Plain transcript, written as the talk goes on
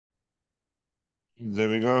There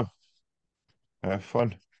we go. Have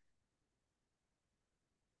fun.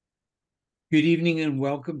 Good evening and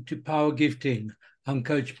welcome to Power Gifting. I'm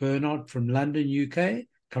Coach Bernard from London, UK.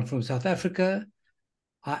 Come from South Africa.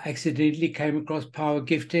 I accidentally came across Power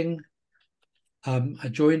Gifting. I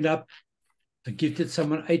joined up. I gifted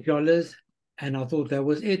someone $8, and I thought that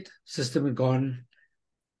was it. System had gone.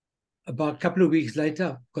 About a couple of weeks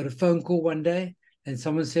later, got a phone call one day, and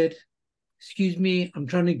someone said, "Excuse me, I'm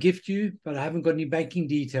trying to gift you, but I haven't got any banking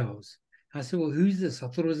details." I said, "Well, who's this?" I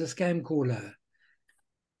thought it was a scam caller.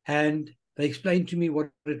 And they explained to me what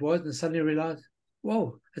it was, and suddenly realized,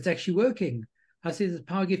 whoa, it's actually working. I said, is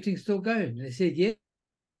power gifting still going? And they said, yes,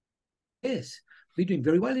 yes, we're doing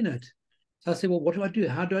very well in it. So I said, well, what do I do?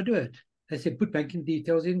 How do I do it? They said, put banking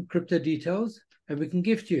details in, crypto details, and we can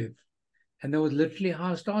gift you. And that was literally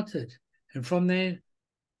how I started. And from there,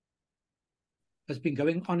 it's been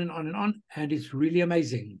going on and on and on, and it's really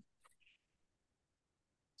amazing.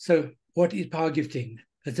 So what is power gifting?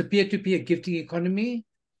 It's a peer-to-peer gifting economy.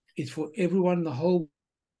 It's for everyone in the whole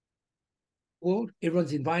world.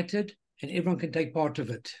 Everyone's invited and everyone can take part of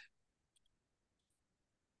it.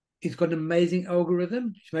 It's got an amazing algorithm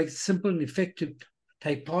which makes it simple and effective to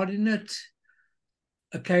take part in it.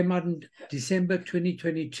 It came out in December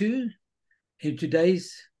 2022. In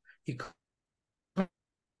today's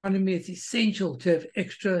economy, it's essential to have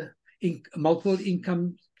extra multiple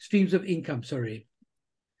income streams of income.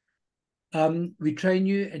 We train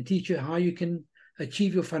you and teach you how you can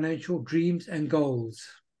achieve your financial dreams and goals.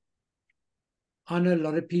 I know a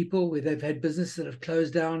lot of people where they've had businesses that have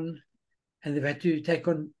closed down and they've had to take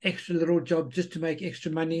on extra little jobs just to make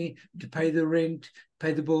extra money to pay the rent,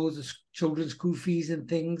 pay the bills, the children's school fees and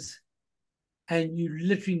things. And you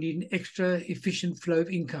literally need an extra efficient flow of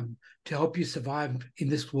income to help you survive in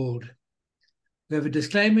this world. We have a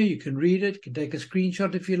disclaimer. You can read it. You can take a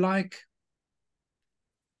screenshot if you like.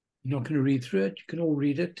 You're not going to read through it. You can all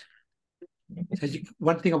read it.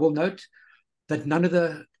 One thing I will note, that none of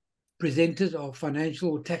the presenters are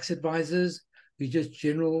financial or tax advisors. We're just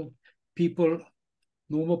general people,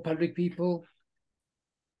 normal public people,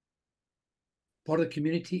 part of the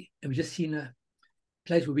community, and we've just seen a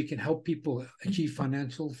place where we can help people achieve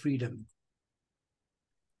financial freedom.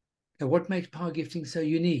 Now, what makes power gifting so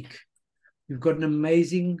unique? We've got an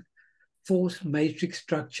amazing force matrix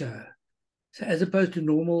structure. So as opposed to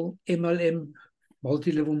normal MLM,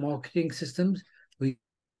 multi-level marketing systems, where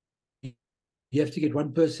you have to get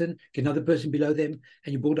one person, get another person below them,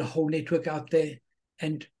 and you build a whole network out there.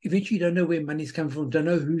 And eventually you don't know where money's coming from, don't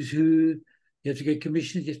know who's who. You have to get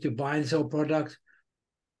commissions, you have to buy and sell products.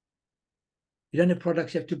 You don't have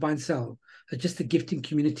products, you have to buy and sell. It's just a gifting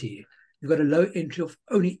community. You've got a low entry of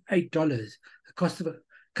only $8. The cost of a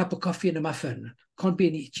cup of coffee and a muffin can't be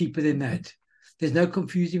any cheaper than that. There's no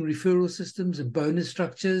confusing referral systems and bonus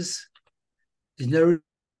structures. There's no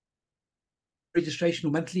registration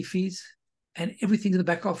or monthly fees. And everything in the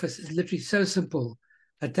back office is literally so simple.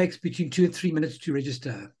 It takes between 2 and 3 minutes to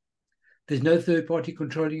register. There's no third party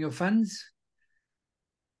controlling your funds.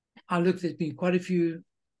 There's been quite a few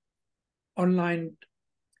online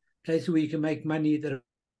places where you can make money that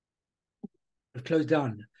have closed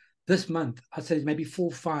down. This month, I'd say there's maybe 4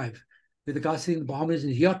 or 5, where the guy's sitting in the Bahamas in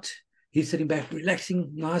his yacht. He's sitting back,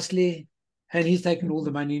 relaxing nicely, and he's taken all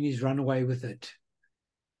the money and he's run away with it.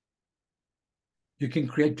 You can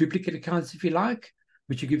create duplicate accounts if you like,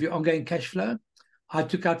 which will give you ongoing cash flow. I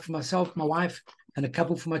took out for myself, my wife, and a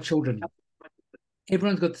couple for my children.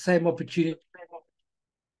 Everyone's got the same opportunity.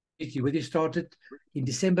 Whether you started in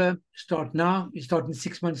December, start now, you start in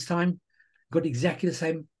 6 months' time, got exactly the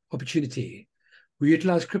same opportunity. We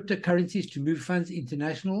utilize cryptocurrencies to move funds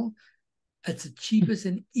international. It's the cheapest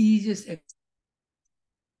and easiest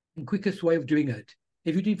and quickest way of doing it.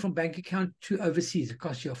 If you're doing from bank account to overseas, it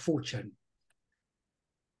costs you a fortune.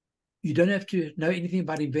 You don't have to know anything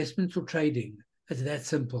about investments or trading. It's that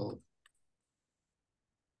simple.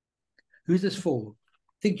 Who's this for?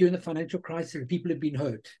 I think during the financial crisis, people have been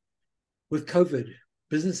hurt. With COVID,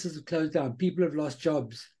 businesses have closed down. People have lost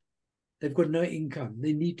jobs. They've got no income.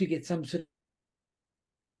 They need to get some sort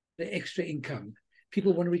of extra income.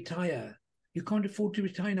 People want to retire. You can't afford to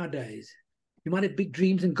retire nowadays. You might have big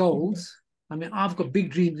dreams and goals. I mean, I've got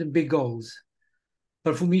big dreams and big goals.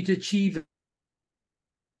 But for me to achieve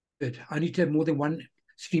it, I need to have more than one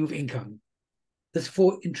stream of income. This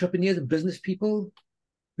for entrepreneurs and business people.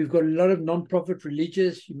 We've got a lot of non-profit,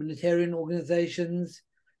 religious, humanitarian organizations.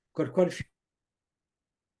 Got quite a few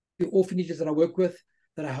orphanages that I work with,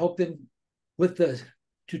 that I help them with this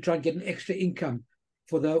to try and get an extra income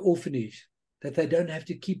for the orphanage, that they don't have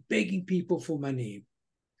to keep begging people for money.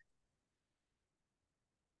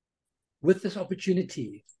 with this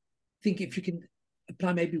opportunity, think if you can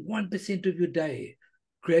apply maybe 1% of your day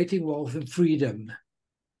creating wealth and freedom,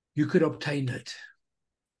 you could obtain it.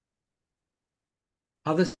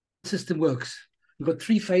 How the system works. We've got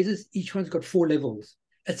 3 phases. Each one's got 4 levels.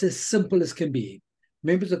 It's as simple as can be.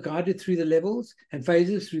 Members are guided through the levels and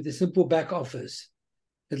phases through the simple back office.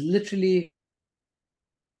 It's literally,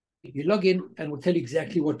 you log in and we'll tell you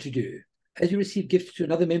exactly what to do. As you receive gifts to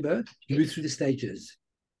another member, you move through the stages.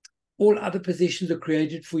 All other positions are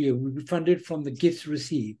created for you, will be funded from the gifts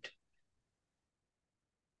received.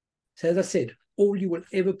 So as I said, all you will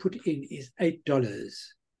ever put in is $8.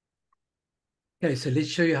 Okay, so let's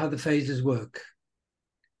show you how the phases work.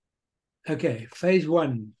 Okay, phase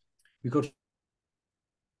 1, we've got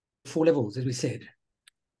 4 levels, as we said.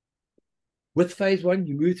 With phase 1,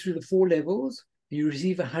 you move through the 4 levels and you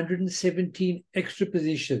receive 117 extra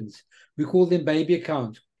positions. We call them baby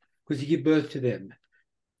accounts because you give birth to them.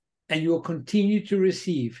 And you will continue to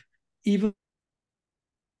receive, even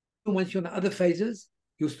once you're in the other phases,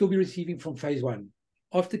 you'll still be receiving from phase 1.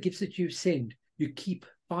 After gifts that you send, you keep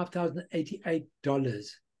 $5,088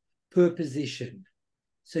 per position.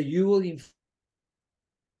 So you will, in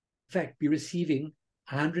fact, be receiving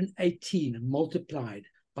 118 multiplied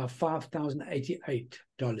by $5,088.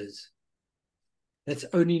 That's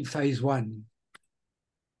only in phase 1.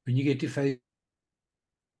 When you get to phase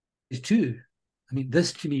 2, I mean,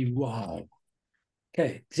 this to me, wow.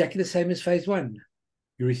 Okay, exactly the same as phase 1.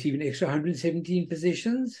 You receive an extra 117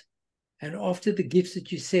 positions, and after the gifts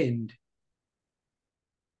that you send,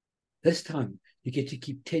 this time you get to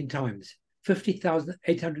keep 10 times,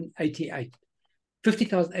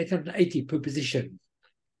 50,880 per position.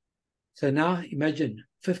 So now imagine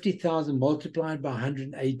 50,000 multiplied by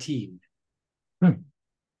 118. Now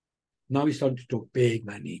we're starting to talk big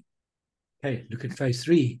money. Okay, look at phase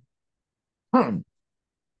 3. 4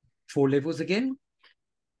 levels again.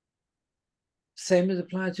 Same as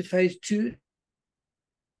applies to phase 2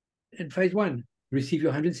 and phase 1. You receive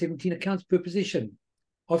your 117 accounts per position.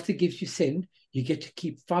 After gifts you send, you get to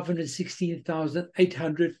keep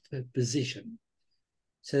 516,800 per position.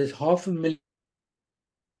 So there's $500,000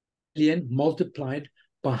 multiplied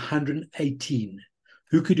by 118.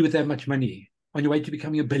 Who could do with that much money on your way to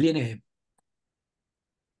becoming a billionaire?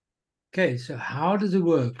 Okay, so how does it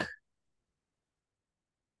work?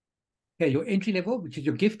 Okay, your entry level, which is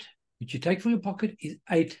your gift, which you take from your pocket, is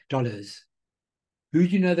 $8. Who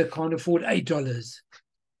do you know that can't afford $8?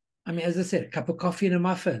 I mean, as I said, a cup of coffee and a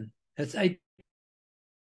muffin, that's $8.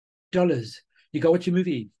 You go watch a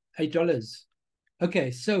movie, $8.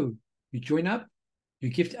 Okay, so you join up, you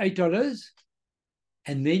gift $8,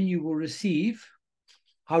 and then you will receive,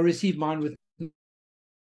 I'll receive mine with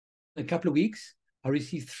a couple of weeks, I'll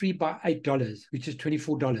receive 3 by $8, which is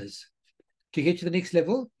 $24. To get to the next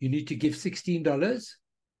level, you need to give $16,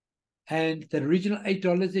 and that original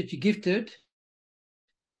 $8 that you gifted,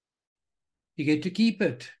 you get to keep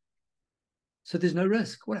it. So there's no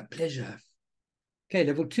risk. What a pleasure. Okay,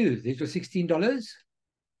 level 2, there's your $16.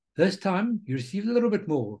 This time you receive a little bit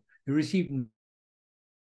more. You receive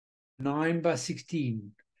 9 by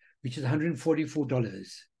 16, which is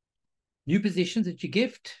 $144. New positions that you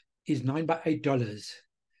gift is 9 by $8.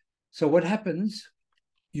 So what happens?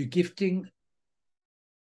 You're gifting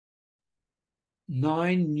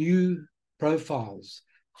 9 new profiles,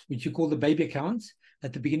 which you call the baby accounts,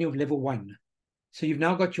 at the beginning of level 1. So you've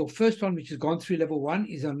now got your first one, which has gone through level 1,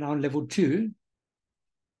 is now on level 2.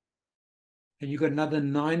 And you've got another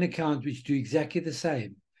 9 accounts which do exactly the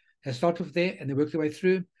same. They start off there and they work their way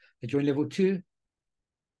through. They join level 2.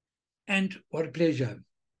 And what a pleasure.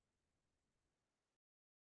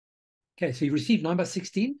 Okay, so you've received 9 by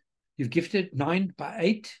 16. You've gifted 9 by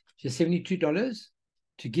 8, which is $72.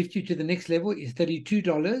 To gift you to the next level is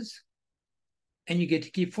 $32. And you get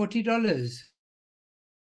to keep $40.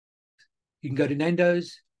 You can go to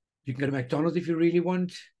Nando's. You can go to McDonald's if you really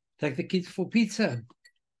want. Take the kids for pizza.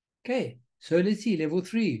 Okay, so let's see, level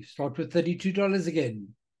 3. Start with $32 again.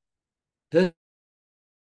 This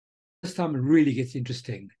time it really gets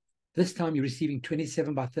interesting. This time you're receiving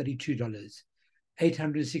 27 by $32,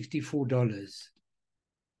 $864.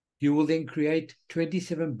 You will then create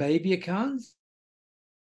 27 baby accounts,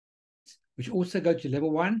 which also go to level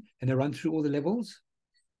 1, and they run through all the levels.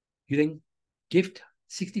 You then gift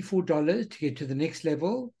 $64 to get to the next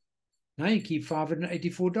level. Now you keep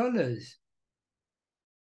 $584.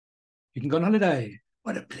 You can go on holiday.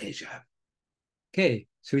 What a pleasure. Okay,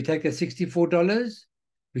 so we take that $64,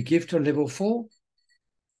 we gift on level 4,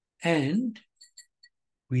 and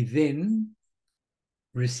we then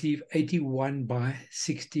receive 81 by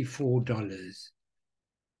 $64.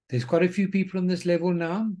 There's quite a few people on this level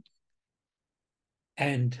now.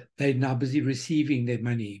 and they're now busy receiving their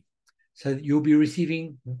money. So you'll be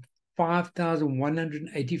receiving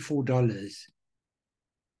 $5,184.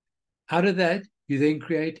 Out of that, you then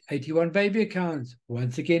create 81 baby accounts,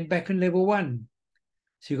 once again back on level 1.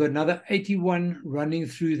 So you've got another 81 running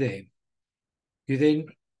through there. You then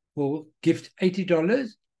will gift $80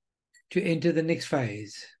 to enter the next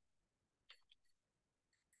phase.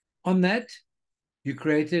 On that, you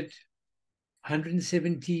created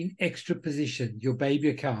 117 extra positions, your baby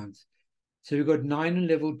accounts. So you've got 9 on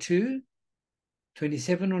level 2,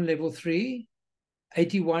 27 on level 3,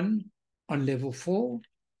 81 on level 4,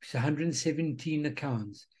 which is 117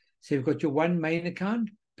 accounts. So you've got your one main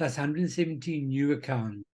account plus 117 new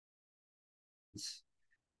accounts.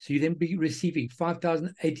 So you then be receiving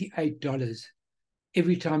 $5,088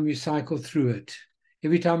 every time you cycle through it.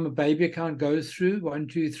 Every time a baby account goes through 1,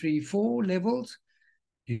 2, 3, 4 levels,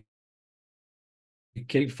 you're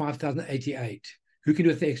getting $5,088. Who can do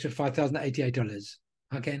with the extra $5,088?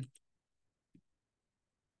 Okay.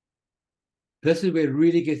 This is where it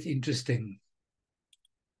really gets interesting.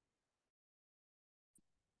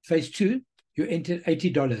 Phase 2, you entered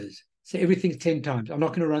 $80. So everything's 10 times. I'm not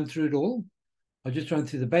going to run through it all. I'll just run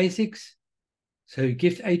through the basics. So you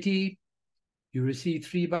gift 80, you receive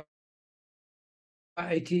 3 by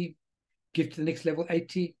 80, gift to the next level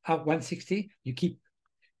 80, 160, you keep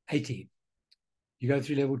 80. You go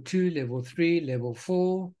through level 2, level 3, level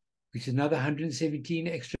 4, which is another 117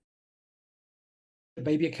 extra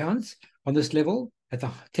baby accounts on this level at the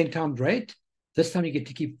 10 times rate. This time you get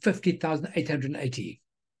to keep 50,880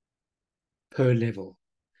 per level.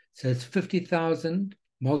 So it's 50,000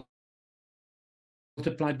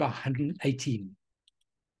 multiplied by 118.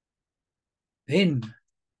 Then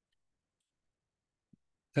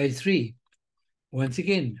phase 3, once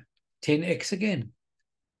again, 10x again.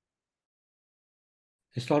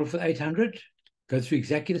 You start off with 800, go through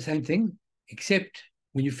exactly the same thing, except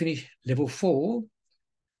when you finish level 4,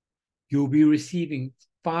 you'll be receiving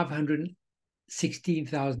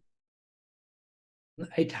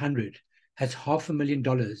 516,800. That's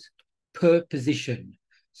 $500,000 per position.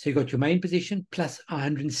 So you've got your main position plus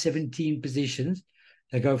 117 positions.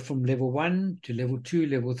 They go from level 1 to level 2,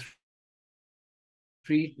 level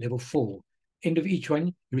 3, level 4. End of each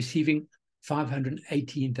one, you're receiving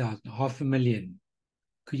 518,000, $500,000.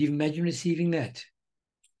 Could you imagine receiving that?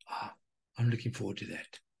 I'm looking forward to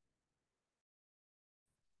that.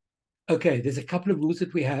 Okay, there's a couple of rules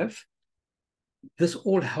that we have. This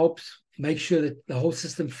all helps make sure that the whole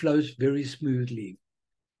system flows very smoothly.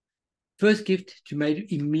 First gift to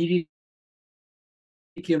made immediately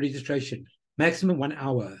on registration, maximum 1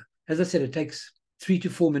 hour. As I said, it takes 3 to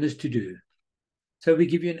 4 minutes to do. So we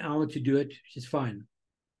give you an hour to do it, which is fine.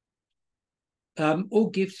 All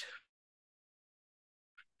gifts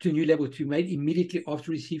to a new level to be made immediately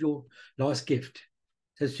after you receive your last gift.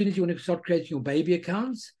 So as soon as you want to start creating your baby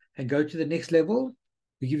accounts and go to the next level,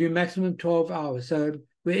 we give you a maximum 12 hours. So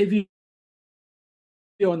wherever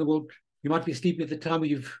you're in the world, you might be sleeping at the time where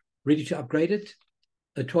you're ready to upgrade it.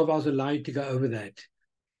 The 12 hours allow you to go over that.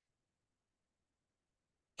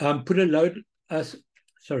 Put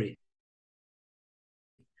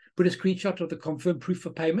a screenshot of the confirmed proof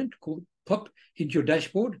of payment called POP into your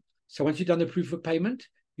dashboard. So once you've done the proof of payment,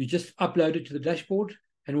 you just upload it to the dashboard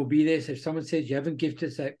and it will be there. So if someone says you haven't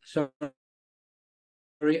gifted, say, sorry,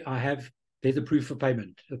 I have, there's a proof of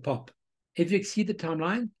payment, the POP. If you exceed the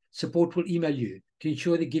timeline, support will email you to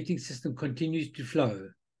ensure the gifting system continues to flow,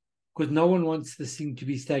 because no one wants this thing to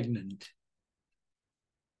be stagnant.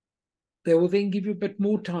 They will then give you a bit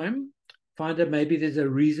more time, find out maybe there's a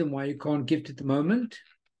reason why you can't gift at the moment.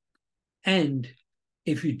 And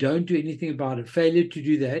if you don't do anything about it, failure to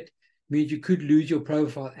do that means you could lose your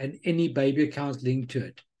profile and any baby accounts linked to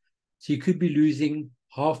it. So you could be losing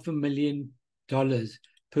 $500,000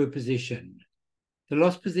 per position. The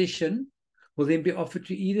lost position will then be offered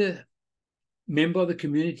to either member of the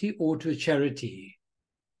community or to a charity.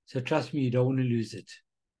 So trust me, you don't want to lose it.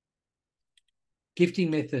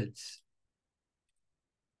 Gifting methods.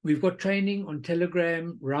 We've got training on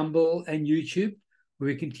Telegram, Rumble, and YouTube, where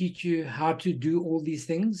we can teach you how to do all these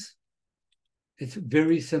things. It's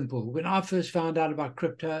very simple. When I first found out about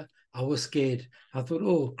crypto, I was scared. I thought,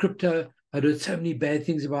 oh, crypto, I heard so many bad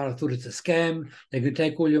things about it. I thought it's a scam. They could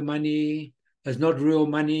take all your money. It's not real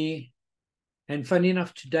money. And funny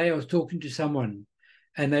enough, today I was talking to someone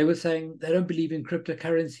and they were saying they don't believe in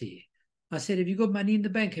cryptocurrency. I said, have you got money in the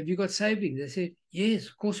bank? Have you got savings? They said, yes,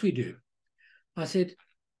 of course we do. I said,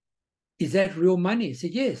 is that real money? He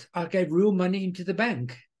said, yes, I gave real money into the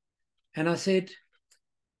bank. And I said,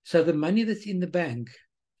 so the money that's in the bank,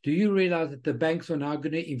 Do you realize that the banks are now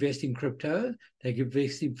going to invest in crypto? They can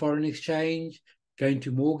invest in foreign exchange, go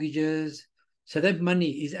into mortgages. So that money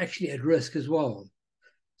is actually at risk as well.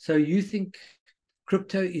 So you think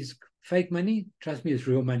crypto is fake money? Trust me, it's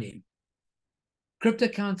real money. Crypto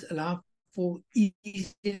accounts allow for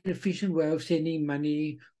easy and efficient way of sending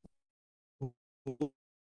money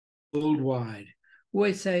worldwide.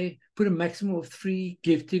 Always say put a maximum of 3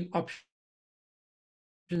 gifting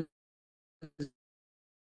options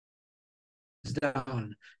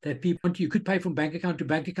down that people want. You could pay from bank account to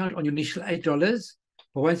bank account on your initial $8,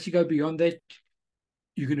 but once you go beyond that,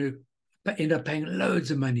 you're going to end up paying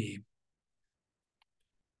loads of money.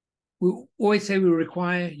 We always say we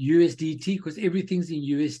require USDT because everything's in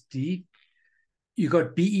USD. You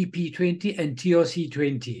got BEP20 and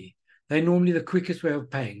TRC20. They're normally the quickest way of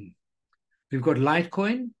paying. We've got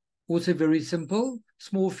Litecoin, also very simple,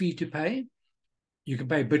 small fee to pay. You can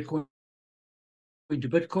pay Bitcoin to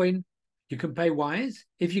Bitcoin. You can pay Wise.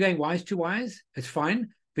 If you're going Wise to Wise, it's fine.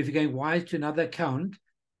 But if you're going Wise to another account,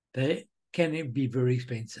 they can be very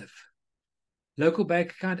expensive. Local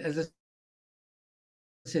bank account, as I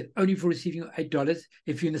said, only for receiving $8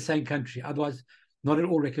 if you're in the same country. Otherwise, not at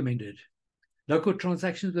all recommended. Local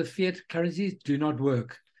transactions with fiat currencies do not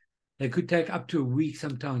work. They could take up to a week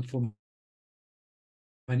sometimes for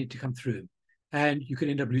money to come through, and you can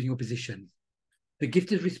end up losing your position. The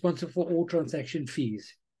gift is responsible for all transaction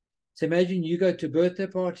fees. So imagine you go to a birthday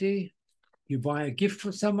party, you buy a gift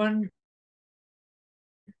for someone,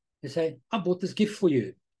 they say, I bought this gift for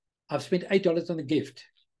you. I've spent $8 on the gift,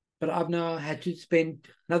 but I've now had to spend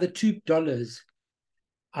another $2.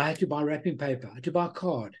 I had to buy wrapping paper, I had to buy a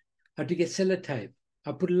card, I had to get sellotape,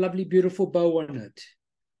 I put a lovely, beautiful bow on it.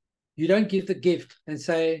 You don't give the gift and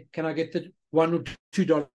say, can I get the $1 or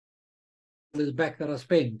 $2 back that I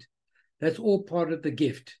spent? That's all part of the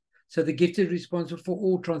gift. So the gift is responsible for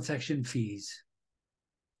all transaction fees.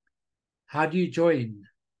 How do you join?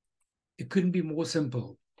 It couldn't be more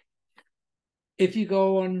simple. If you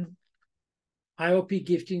go on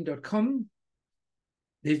ilpgifting.com,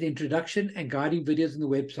 there's the introduction and guiding videos on the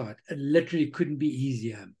website. It literally couldn't be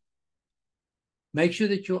easier. Make sure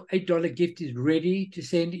that your $8 gift is ready to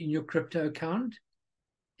send in your crypto account.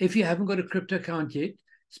 If you haven't got a crypto account yet,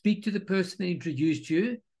 speak to the person that introduced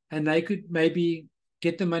you, and they could maybe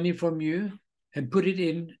get the money from you and put it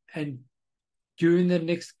in, and during the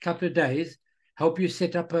next couple of days, help you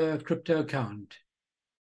set up a crypto account.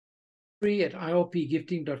 Free at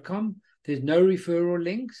ilpgifting.com. There's no referral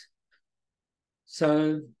links.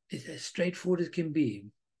 So it's as straightforward as can be.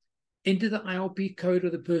 Enter the ILP code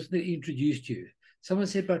of the person that introduced you. Someone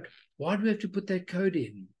said, but why do we have to put that code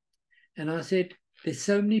in? And I said, there's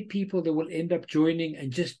so many people that will end up joining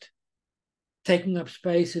and just taking up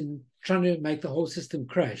space and trying to make the whole system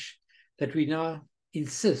crash, that we now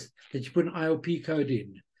insist that you put an ILP code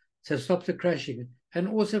in. So it stops the crashing. And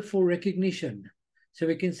also for recognition. So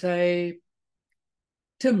we can say,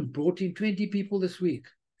 Tim brought in 20 people this week.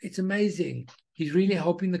 It's amazing. He's really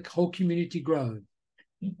helping the whole community grow.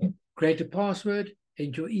 Create a password,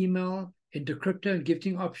 enter your email, enter crypto and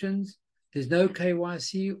gifting options. There's no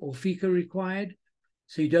KYC or FICA required.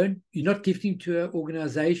 So you're not gifting to an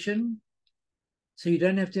organization. So you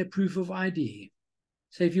don't have to have proof of ID.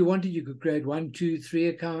 So if you wanted, you could create 1, 2, 3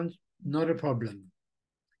 accounts, not a problem.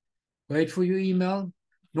 Wait for your email.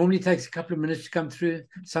 Normally it takes a couple of minutes to come through.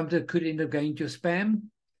 Sometimes it could end up going to your spam.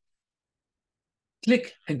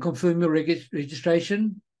 Click and confirm your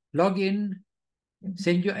registration. Log in.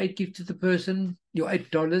 Send your 8 gift to the person, your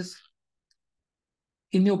 $8.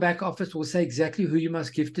 In your back office, will say exactly who you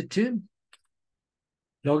must gift it to.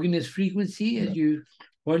 Log in as frequency as you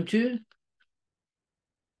want to.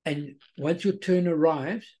 And once your turn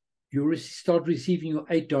arrives, you'll start receiving your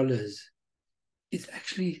 $8. It's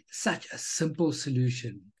actually such a simple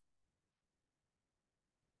solution.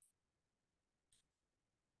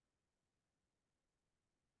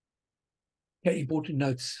 Okay, important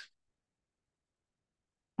notes.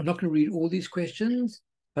 I'm not going to read all these questions,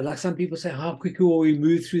 but like some people say, how quickly will we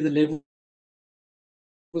move through the levels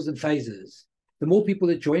and phases? The more people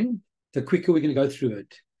that join, the quicker we're going to go through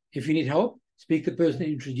it. If you need help, speak to the person that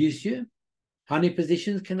introduced you. How many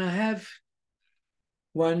positions can I have?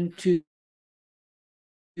 1, 2.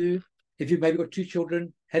 If you've maybe got 2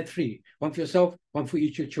 children, have 3. 1 for yourself, 1 for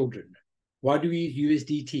each of your children. Why do we use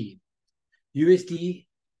USDT? USD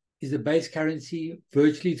is the base currency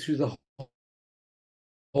virtually through the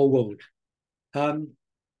whole world.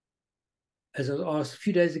 As I was asked a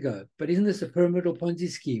few days ago, but isn't this a pyramid or Ponzi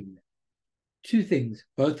scheme? 2 things,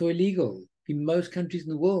 both are illegal in most countries in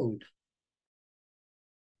the world.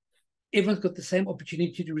 Everyone's got the same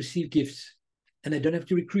opportunity to receive gifts. and they don't have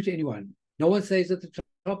to recruit anyone. No one stays at the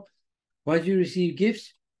top. Once you receive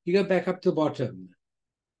gifts, you go back up to the bottom.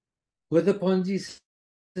 With the Ponzi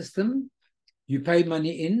system, you pay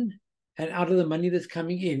money in, and out of the money that's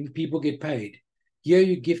coming in, people get paid. Here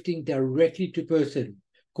you're gifting directly to person,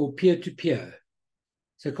 called peer-to-peer.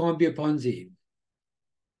 So it can't be a Ponzi.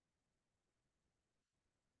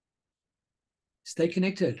 Stay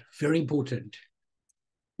connected, very important.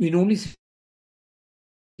 We normally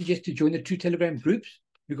suggest to join the 2 Telegram groups.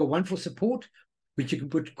 We've got one for support, which you can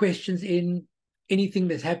put questions in. Anything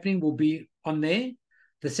that's happening will be on there.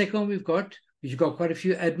 The second one we've got, which you've got quite a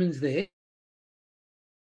few admins there,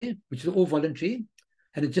 which is all voluntary,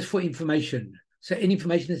 and it's just for information. So any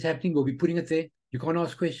information that's happening, we'll be putting it there. You can't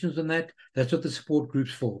ask questions on that. That's what the support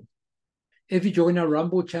group's for. If you join our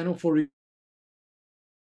Rumble channel for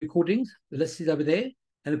recordings, the list is over there,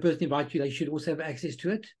 and the person invites you, they should also have access to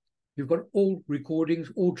it. You've got all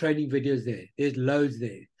recordings, all training videos there. There's loads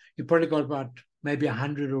there. You've probably got about maybe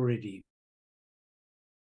 100 already.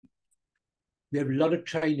 We have a lot of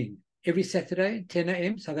training. Every Saturday, 10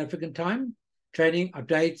 a.m. South African time, training,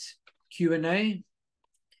 updates, Q&A.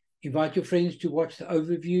 Invite your friends to watch the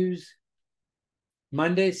overviews.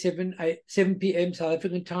 Monday, 7 p.m. South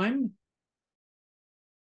African time.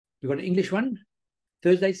 We've got an English one.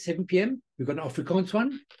 Thursday, 7 p.m. We've got an Afrikaans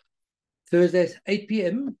one. Thursdays, 8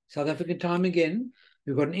 p.m. South African time again.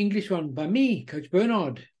 We've got an English one by me, Coach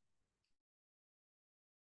Bernard.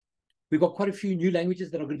 We've got quite a few new languages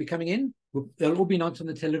that are going to be coming in. They'll all be announced on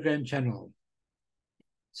the Telegram channel.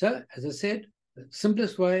 So, as I said, the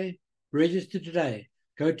simplest way, register today.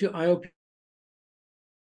 Go to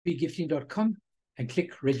iopgifting.com and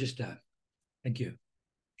click register. Thank you.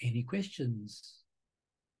 Any questions?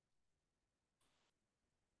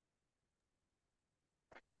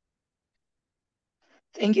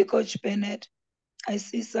 Thank you, Coach Bernard. I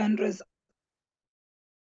see Sandra's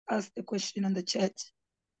asked a question on the chat.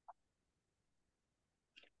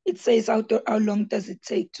 It says, how long does it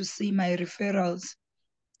take to see my referrals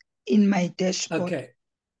in my dashboard? Okay.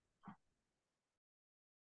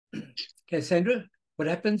 Okay, Sandra, what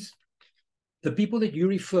happens? The people that you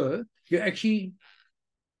refer, you're actually,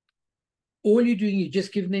 all you're doing, you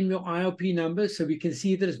just give them your ILP number so we can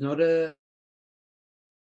see that it's not a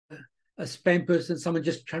spam person, someone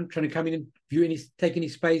just trying to come in and view take any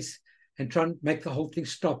space and try and make the whole thing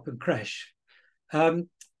stop and crash.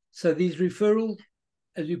 So these referrals,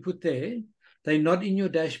 as you put there, they're not in your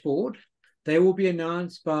dashboard. They will be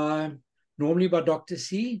announced normally by Dr.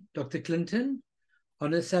 C, Dr. Clinton,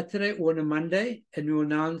 on a Saturday or on a Monday, and we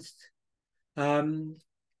announced,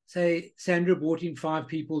 say, Sandra brought in 5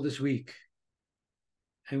 people this week.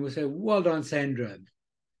 And we'll say, well done, Sandra.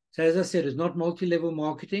 So as I said, it's not multi-level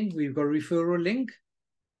marketing. We've got a referral link.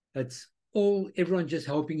 It's everyone just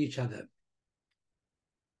helping each other.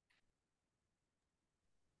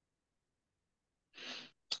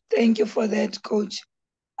 Thank you for that, Coach.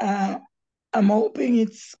 I'm hoping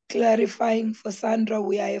it's clarifying for Sandra.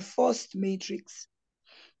 We are a forced matrix.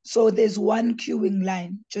 So there's one queuing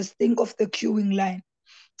line. Just think of the queuing line.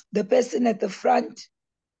 The person at the front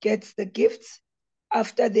gets the gifts.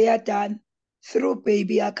 After they are done, through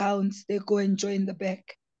baby accounts, they go and join the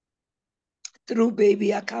back. Through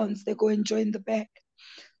baby accounts, they go and join the back.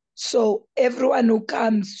 So everyone who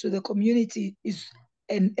comes to the community is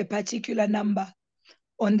a particular number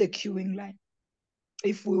on the queuing line.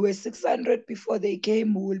 If we were 600 before they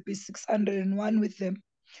came, we will be 601 with them,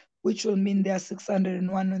 which will mean there are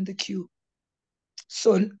 601 on the queue.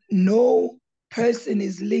 So no person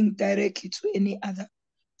is linked directly to any other.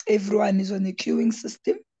 Everyone is on the queuing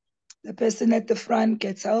system. The person at the front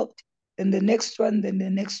gets helped, then the next one, then the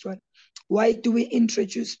next one. Why do we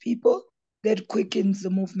introduce people? That quickens the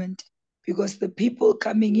movement, because the people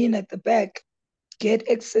coming in at the back get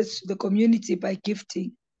access to the community by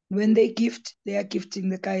gifting. When they gift, they are gifting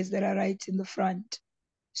the guys that are right in the front.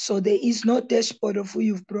 So there is no dashboard of who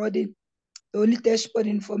you've brought in. The only dashboard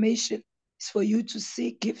information is for you to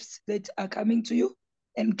see gifts that are coming to you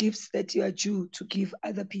and gifts that you are due to give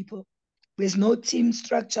other people. There's no team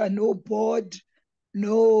structure, no board,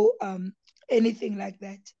 no anything like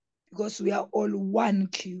that, because we are all one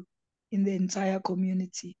queue in the entire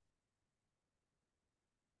community.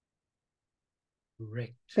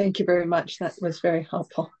 Correct. Thank you very much. That was very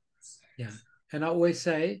helpful. Yeah. And I always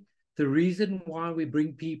say the reason why we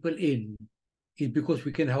bring people in is because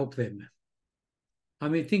we can help them. I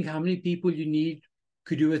mean, think how many people you need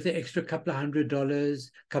could do with the extra couple of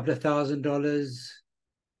 $100, couple of $1,000,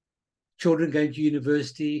 children going to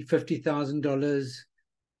university, $50,000.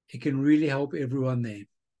 It can really help everyone there.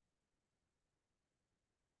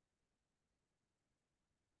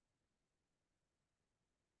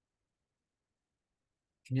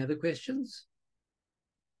 Any other questions?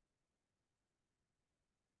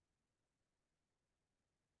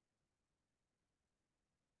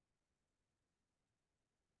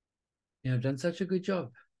 You have done such a good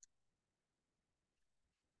job.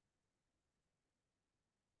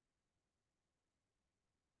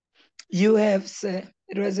 You have, sir.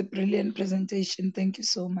 It was a brilliant presentation. Thank you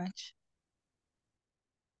so much.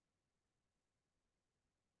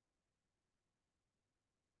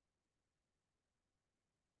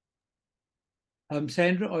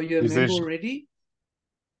 Sandra, are you a Is member this- already?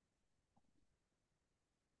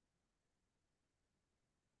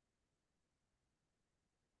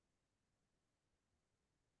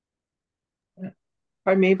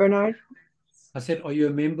 Pardon me, Bernard? I said, are you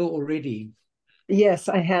a member already? Yes,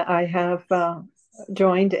 I have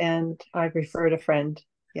joined and I've referred a friend.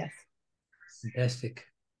 Yes. Fantastic.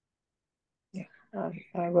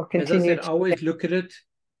 I will As I continue said, I always look at it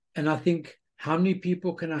and I think, how many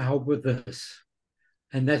people can I help with this?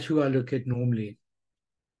 And that's who I look at normally.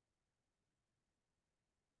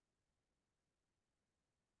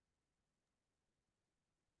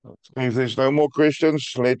 If there's no more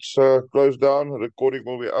questions, let's close down. The recording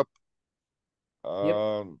will be up.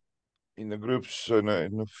 In the groups in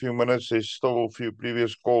a few minutes. There's still a few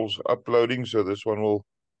previous calls uploading, so this one will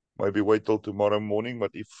maybe wait till tomorrow morning.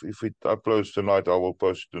 But if it uploads tonight, I will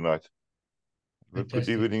post tonight. Good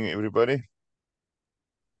Fantastic. evening, everybody.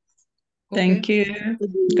 Thank Okay. you.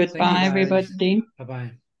 Goodbye, guys. everybody.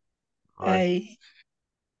 Bye-bye. Bye. Bye.